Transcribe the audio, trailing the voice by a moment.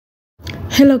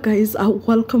Hello guys,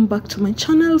 welcome back to my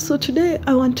channel. So today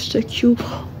I want to take you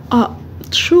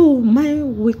through my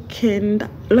weekend,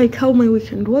 like how my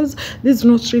weekend was. This is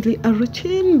not really a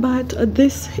routine, but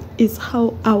this is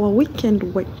how our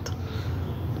weekend went.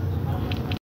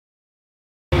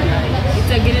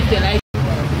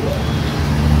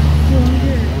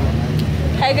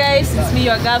 Hi guys, it's me,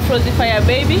 your girl Frozy Fire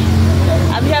Baby.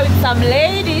 I'm here with some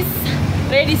ladies.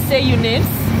 Ladies, say your names.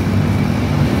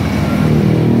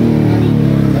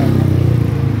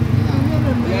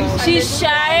 She's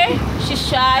shy.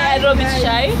 Nairobi's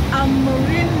shy. I'm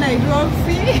Maureen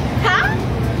Nairobi.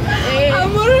 I'm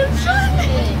Maureen Shy.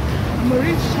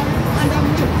 And I'm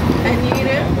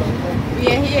Anira. We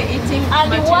are here eating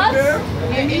matuber.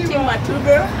 We are eating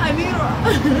matuber. Amira.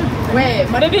 Wait,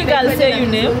 Baby girl, say your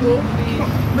name.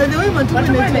 By the way,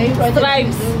 matuber is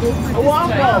Stripes.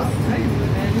 Wongo.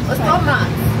 Ostoma.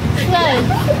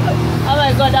 Oh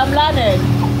my god, I'm learning.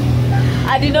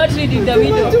 I did not read in the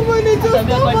video.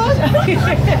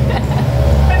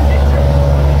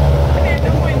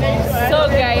 So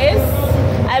guys,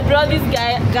 I brought these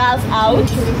girls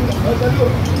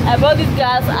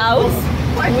out.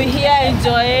 We're here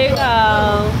enjoying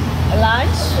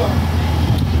lunch.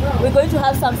 We're going to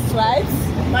have some stripes.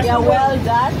 They are well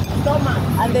done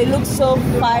and they look so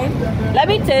fine. Let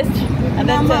me taste and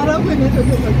then tell.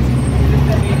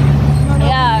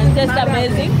 Yeah, it tastes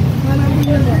amazing.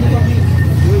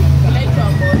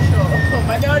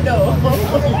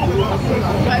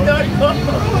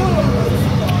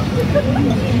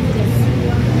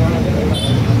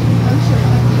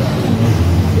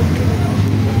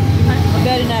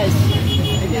 Very nice.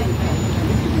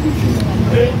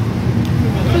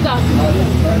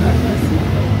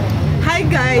 Hi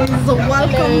guys,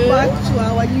 welcome back to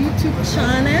our YouTube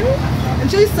channel.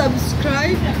 Enjoy,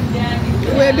 subscribe.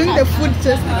 We're doing the food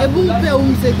test.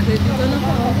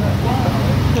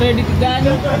 Credit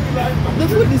gani? The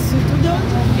food is sweet, don't you?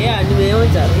 Yeah,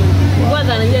 nimeonja.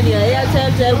 Kwanza najua ni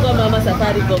Airtel kwa mama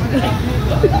Safaricom.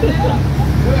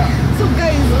 So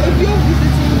guys, if you're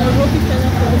visiting Nairobi, Kenya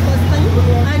for the first time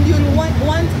and you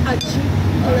want a cheap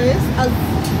place as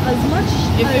much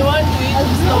If you want to eat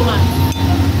stomach,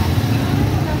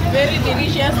 very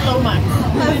delicious stomach.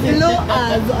 as low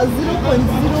as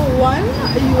 0.01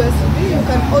 USD, you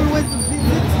can always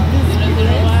visit this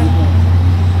place.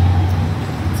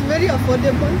 It's very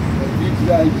affordable.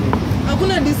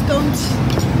 Hakuna discount.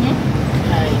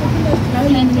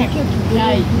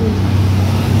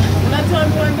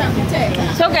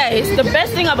 So guys, the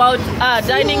best thing about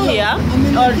dining here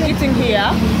or eating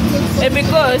here is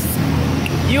because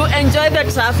you enjoy the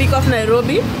traffic of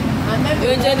Nairobi. And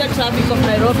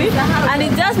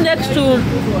it's just next to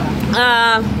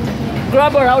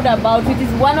Global Roundabout, which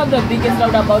is one of the biggest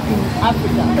roundabouts in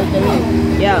Africa, by the way.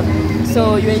 Yeah,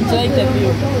 so you enjoy the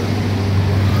view.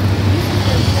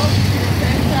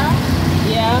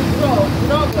 Yeah.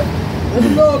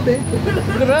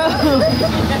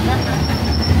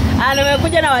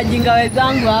 Nimekuja na wajinga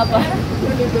wenzangu hapa.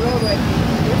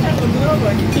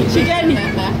 Shikeni.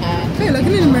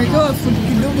 Lakini nimewekewa food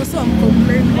kidogo, so I'm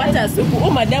complaining. Wacha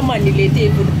supu, madam aniletee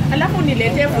food. Alafu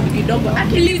niletee food kidogo.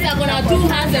 Please, I'm gonna 2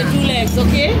 hands and 2 legs,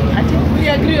 okay? We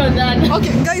agree on that.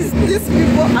 Okay guys, these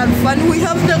people are fun. We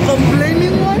have the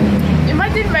complaining one.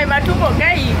 Imagine my matumbo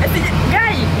guy.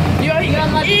 Your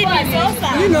matumbo is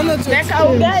saucer. You know not to The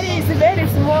ugali is very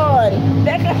small.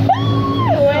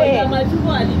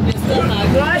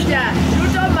 Ngoja,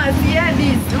 Ruto must hear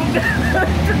this.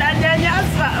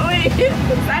 Tunanyanyasa.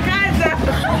 Sakaza.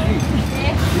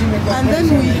 And then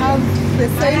we have the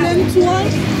silent one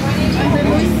and the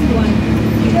noisy one.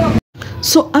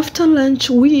 So after lunch,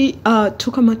 we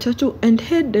took a matatu and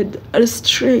headed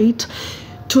straight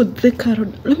to the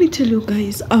road. Let me tell you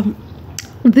guys,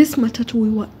 this matatu we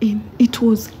were in, it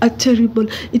was terrible.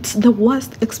 It's the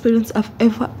worst experience I've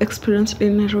ever experienced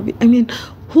in Nairobi. I mean,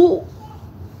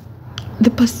 the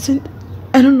person,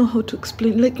 I don't know how to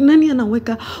explain. Like, nani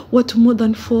anaweka what more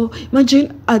than 4?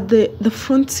 Imagine at the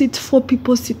front seat, 4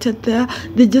 people seated there.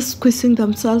 They're just squeezing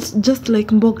themselves, just like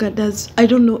Mboga does. I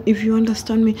don't know if you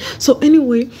understand me. So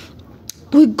anyway,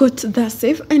 we got there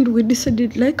safe and we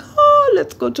decided, like, oh,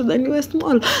 let's go to the newest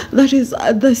mall. That is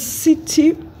the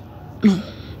city. No,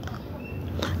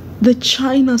 the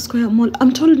China Square Mall.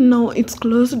 I'm told now it's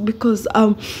closed because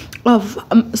of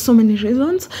so many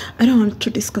reasons. I don't want to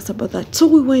discuss about that. So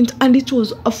we went and it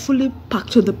was fully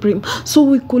packed to the brim, so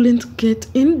we couldn't get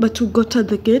in, but we got at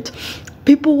the gate.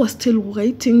 People were still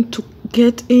waiting to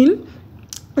get in.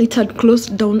 it had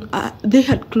closed down. They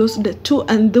had closed the two,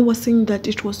 and they were saying that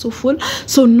it was so full,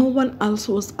 so no one else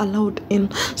was allowed in.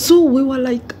 So we were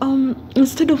like,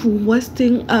 instead of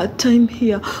wasting time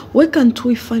here, why can't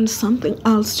we find something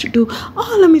else to do?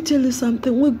 Oh, let me tell you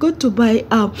something. We got to buy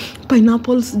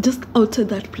pineapples just outside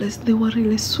that place. They were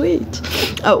really sweet.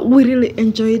 We really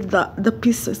enjoyed the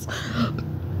pieces.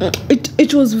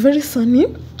 It was very sunny,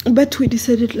 but we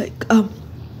decided like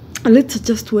let's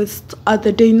just waste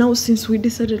the day now, since we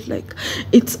decided like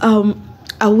it's a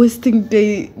wasting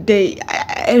day.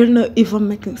 I don't know if I'm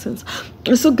making sense.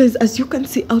 So guys, as you can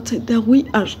see outside there, we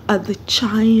are at the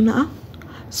China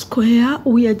Square.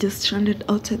 We are just stranded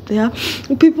outside there.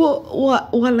 People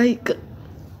were like,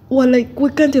 we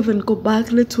can't even go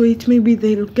back, let's wait, maybe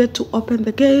they'll get to open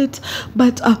the gate.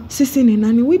 But sisi ni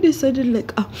nani, we decided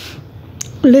like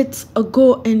let's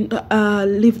go and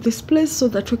leave this place so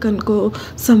that we can go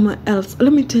somewhere else.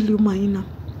 Let me tell you, Maina,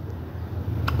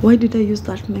 why did I use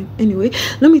that name? Anyway,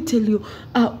 let me tell you,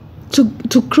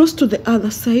 to cross to the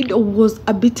other side was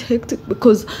a bit hectic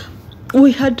because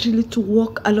we had really to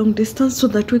walk a long distance so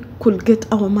that we could get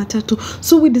our matatu.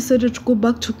 So we decided to go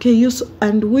back to KU,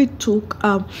 and we took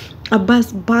a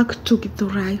bus back to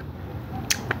Githurai.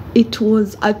 It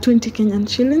was at 20 Kenyan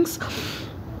shillings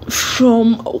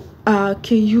from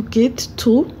KU gate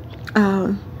to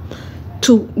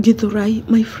Githurai.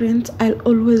 My friends, I'll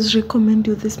always recommend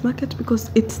you this market because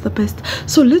it's the best.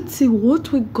 So let's see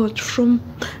what we got from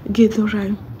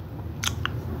Githurai.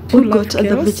 We got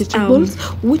the vegetables,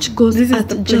 which goes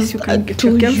at just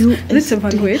to you. Let's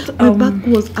evaluate. My bag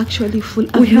was actually full.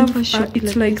 We have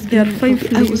it's like there are 5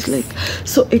 leaves. I was like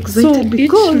so excited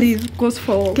because each leaf goes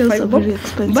for $5, very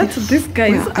expensive. but these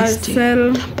guys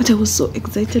sell. But I was so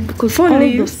excited because 4 all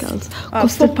leaves, those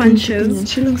girls 4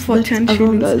 punches for 10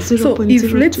 shillings. So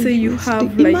if let's say you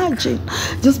have like, imagine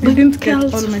just I didn't get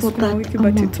girls all my for that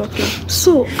square, but it's okay.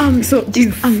 So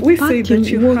if we say that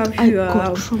you have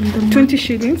your 20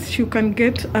 shillings, you can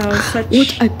get such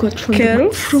what I got from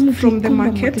kales from the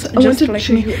market. Just like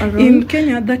me. In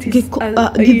Kenya, that is in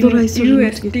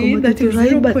USD, that is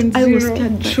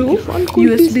 0.02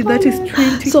 USD, that is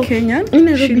 20 Kenyan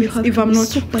shillings, if I'm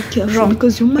not wrong.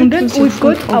 And then we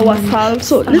got ourselves.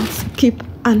 So let's keep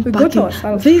unpacking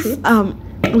this.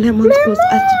 Lemons goes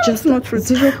at just not fruit.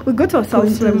 We got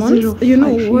ourselves lemons. 0. You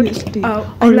know what?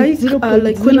 I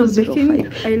like when I'm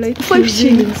baking, I like 5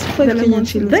 shillings, 5 Kenyan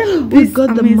shillings. Then we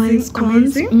got the maize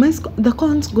corns. The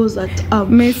corns goes at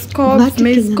maize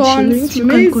corns.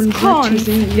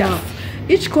 Yeah.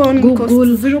 Each corn costs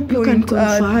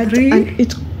 0.3 and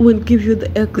it will give you the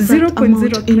exact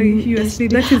 0.03 USD.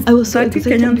 That is 30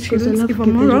 Kenyan shillings, if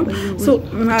I'm not wrong. So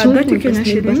 30 Kenyan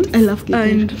shillings,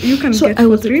 and you can get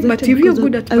for 3. But if you're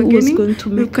good at bargaining,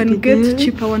 you can get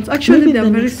cheaper ones. Actually, they are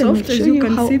very soft. As you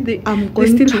can see, they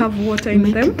still have water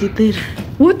in them.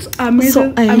 What amazed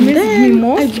me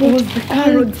most was the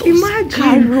carrots.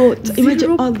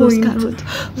 Imagine all those carrots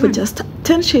for just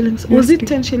 10 shillings. Was it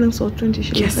 10 shillings or 20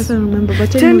 shillings? Yes. I can't remember.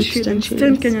 But 10 shillings,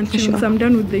 10 Kenyan shillings. Sure. I'm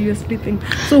done with the USD thing.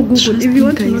 So Google, if you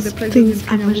want to know the prices in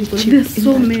Kenya, there's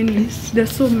so many.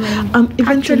 There's so many.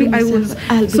 Actually, I was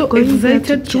so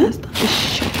excited to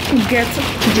get them.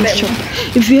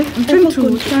 If you have ever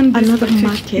gone to another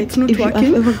market, it's not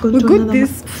working. We got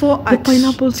this for at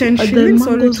 10 shillings,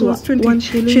 or it was 20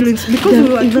 shillings, because we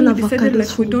were even decided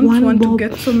like we don't want to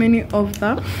get so many of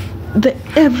that.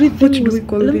 Everything what do we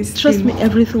call this? Trust me,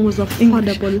 everything was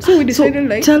affordable. So we decided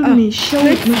like, tell me, share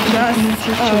with me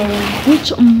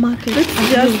which market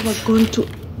are you ever going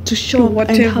to shop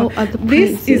and how are the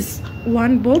prices? This is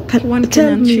one bob, 1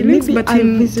 Kenyan shillings, but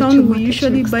in town we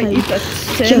usually buy it at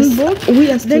 10 bob.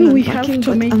 Then we have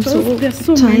tomatoes. There's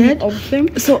so many of them.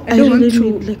 So I don't want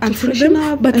to answer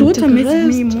them. But what amazed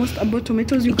me most about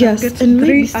tomatoes, you can get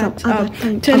 3 at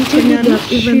 10 Kenyan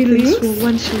shillings. For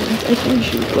 1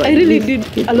 shilling. I really did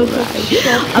a lot of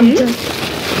shopping. I'm just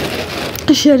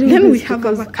sharing. Then we have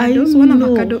avocados. One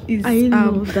avocado is 10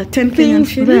 Kenyan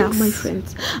shillings. There, my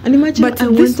friends. And imagine, but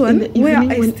this one where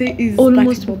I stay is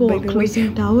almost Bob, by the way.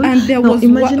 Down. And there was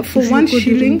for 1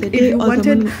 shilling. If you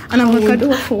wanted an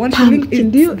avocado for 1 shilling,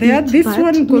 it's there. This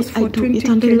one goes for 20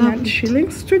 Kenyan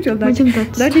shillings. 20 or 30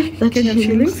 Kenyan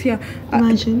shillings. Yeah.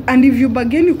 And if you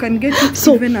bargain, you can get it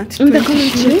even at 20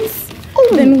 shillings.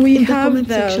 Then we have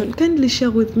the section. Kindly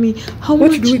share with me how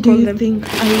much do you think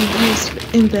I used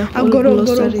in the whole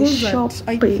grocery shop.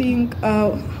 I think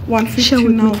 150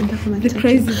 now. The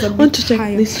price is a bit want to take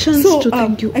higher. This chance so to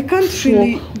thank you. I can't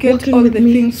really get all the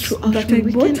things that I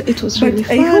bought. It was really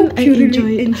fun. I hope you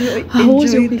really enjoyed. How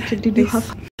was your weekend? Did you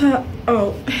have?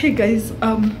 Hey guys.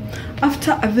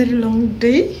 After a very long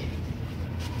day,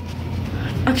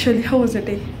 Actually, how was the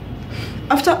day?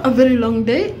 After a very long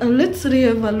day, let's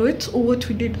reevaluate what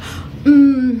we did.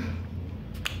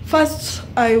 First,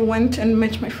 I went and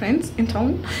met my friends in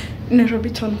town, Nairobi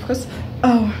town, of course.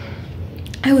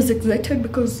 I was excited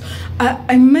because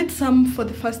I met some for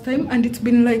the first time, and it's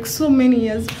been like so many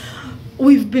years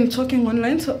we've been talking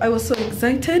online, so I was so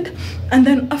excited. And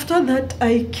then after that,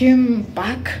 I came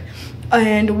back,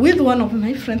 and with one of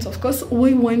my friends, of course,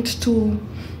 we went to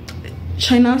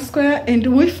China Square, and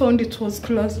we found it was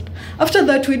closed. After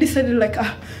that, we decided like,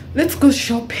 let's go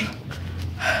shopping.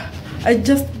 I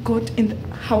just got in the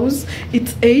house.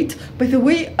 It's 8. By the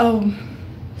way,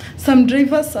 some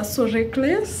drivers are so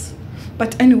reckless,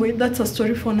 but anyway, that's a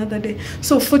story for another day.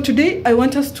 So for today, I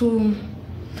want us to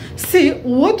see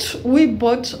what we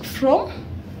bought from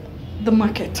the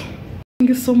market. Thank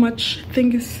you so much.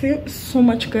 Thank you so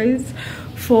much, guys,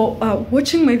 for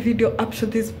watching my video up to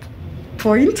this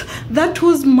point. That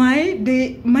was my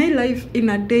day, my life in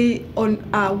a day on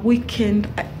a weekend.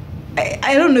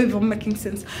 I don't know if I'm making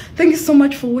sense. Thank you so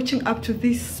much for watching up to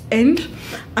this end.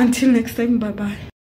 Until next time, bye bye.